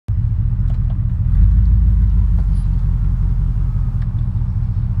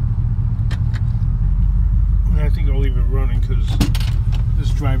because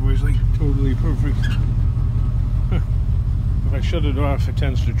this driveway is like totally perfect. If I shut it off, it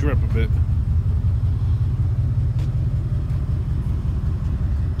tends to drip a bit.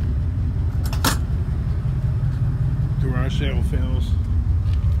 Garage sale fails.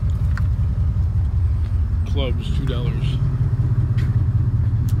 Clubs, $2.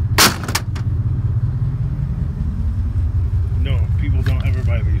 No, people don't ever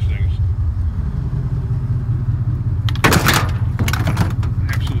buy these things.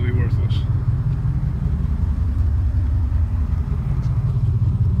 Absolutely worthless.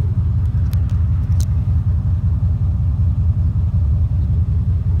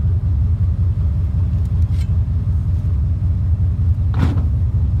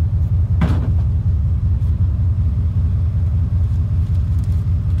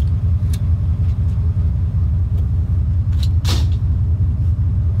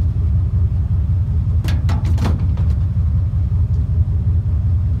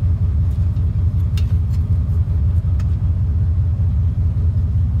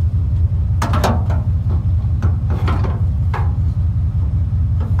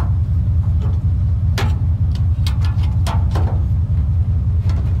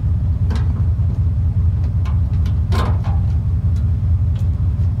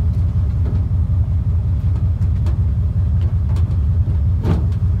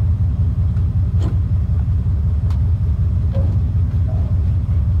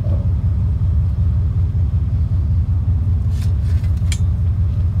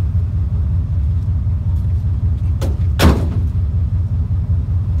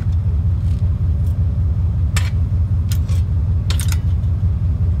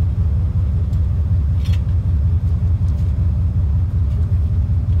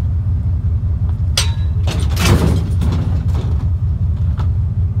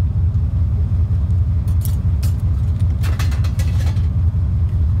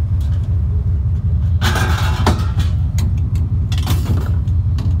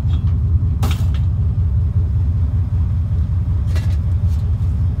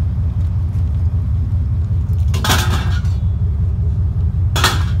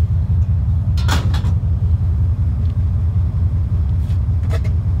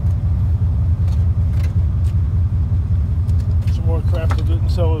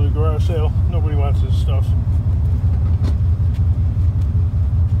 Sell at a garage sale. Nobody wants this stuff.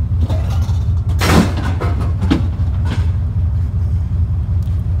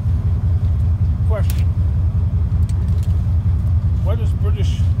 Question. Why does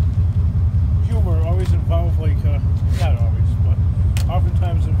British humor always involve, like, not always, but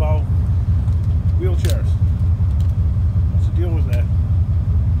oftentimes involve wheelchairs? What's the deal with that?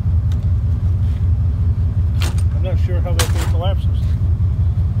 I'm not sure how that thing collapses.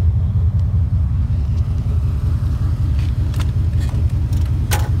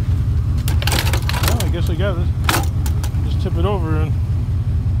 I guess I got it. Just tip it over and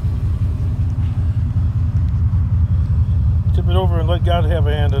let God have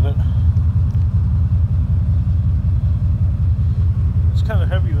a hand in it. It's kind of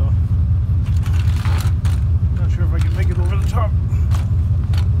heavy though. Not sure if I can make it over the top.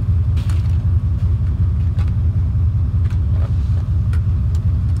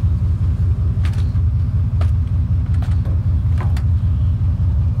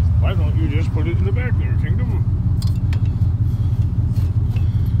 Why don't you just put it in the back there, Kingdom?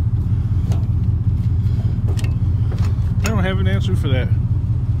 I don't have an answer for that.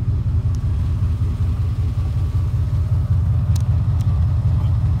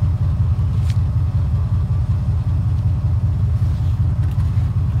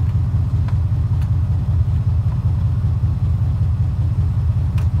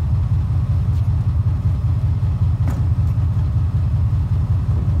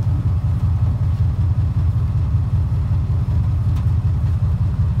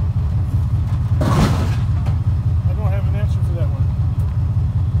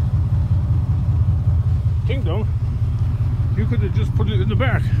 You could have just put it in the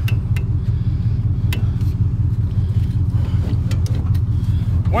back.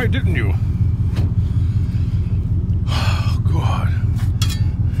 Why didn't you? Oh, God.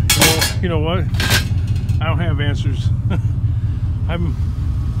 Well, you know what? I don't have answers. I'm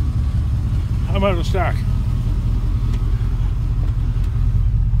out of stock.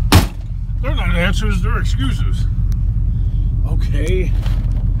 They're not answers, they're excuses. Okay.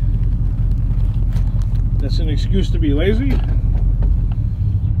 That's an excuse to be lazy?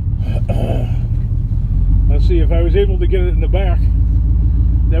 Let's see, if I was able to get it in the back,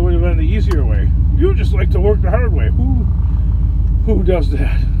 that would have been the easier way. You just like to work the hard way. Who does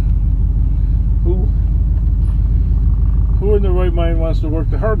that? who in their right mind wants to work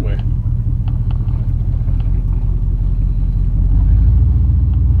the hard way?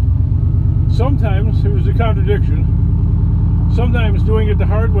 Sometimes, here's a contradiction, sometimes doing it the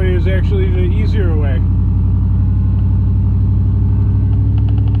hard way is actually the easier way.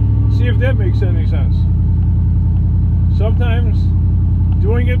 See if that makes any sense. Sometimes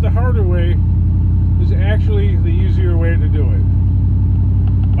doing it the harder way is actually the easier way to do it.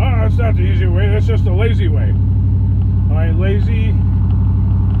 Oh, that's not the easier way, that's just a lazy way. Alright, lazy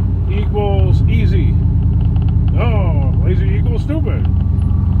equals easy. Oh, lazy equals stupid.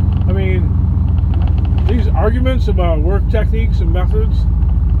 I mean, these arguments about work techniques and methods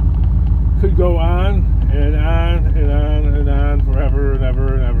could go on and on and on and on forever and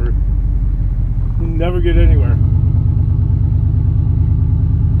ever and ever. Never get anywhere.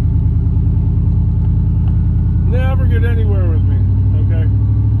 Never get anywhere with me, okay?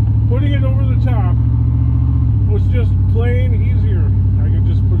 Putting it over the top was just plain easier. I could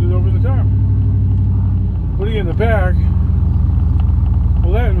just put it over the top. Putting it in the back,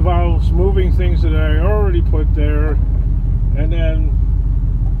 well, that involves moving things that I already put there and then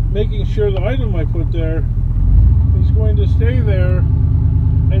making sure the item I put there is going to stay there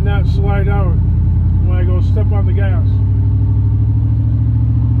and not slide out when I go step on the gas.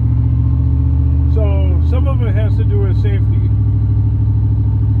 So some of it has to do with safety.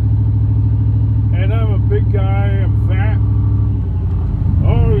 And I'm a big guy, I'm fat.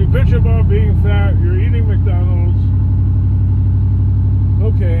 Oh, you bitch about being fat, you're eating McDonald's.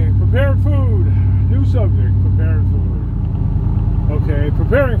 Okay, prepared food. New subject, prepared food. Okay,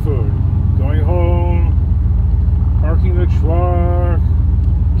 preparing food. Going home, parking the truck,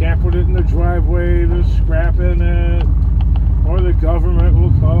 can't put it in the driveway, there's scrap in it, or the government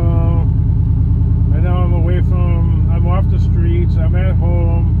will come. And now I'm off the streets, I'm at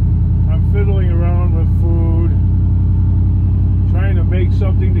home, I'm fiddling around with food, trying to make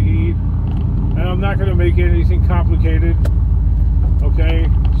something to eat, and I'm not going to make anything complicated. Okay,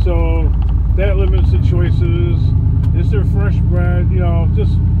 so that limits the choices. Is there fresh bread? You know,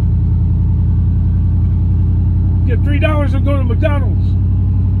 just get $3 and go to McDonald's.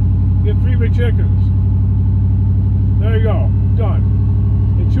 Get 3 McChickens. There you go, done.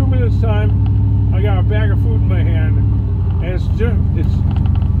 In 2 minutes time, I got a bag of food in my hand, and it's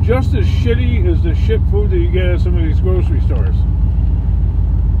just as shitty as the shit food that you get at some of these grocery stores.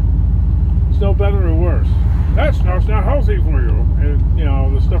 It's no better or worse. That stuff's not healthy for you. And, you know,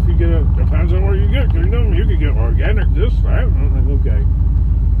 the stuff you get, depends on where you get. You know, you can get organic this, that. Okay.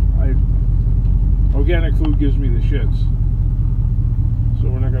 Organic food gives me the shits. So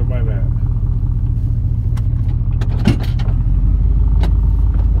we're not going to buy that.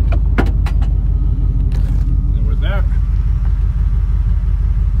 And with that,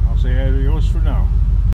 I'll say adios for now.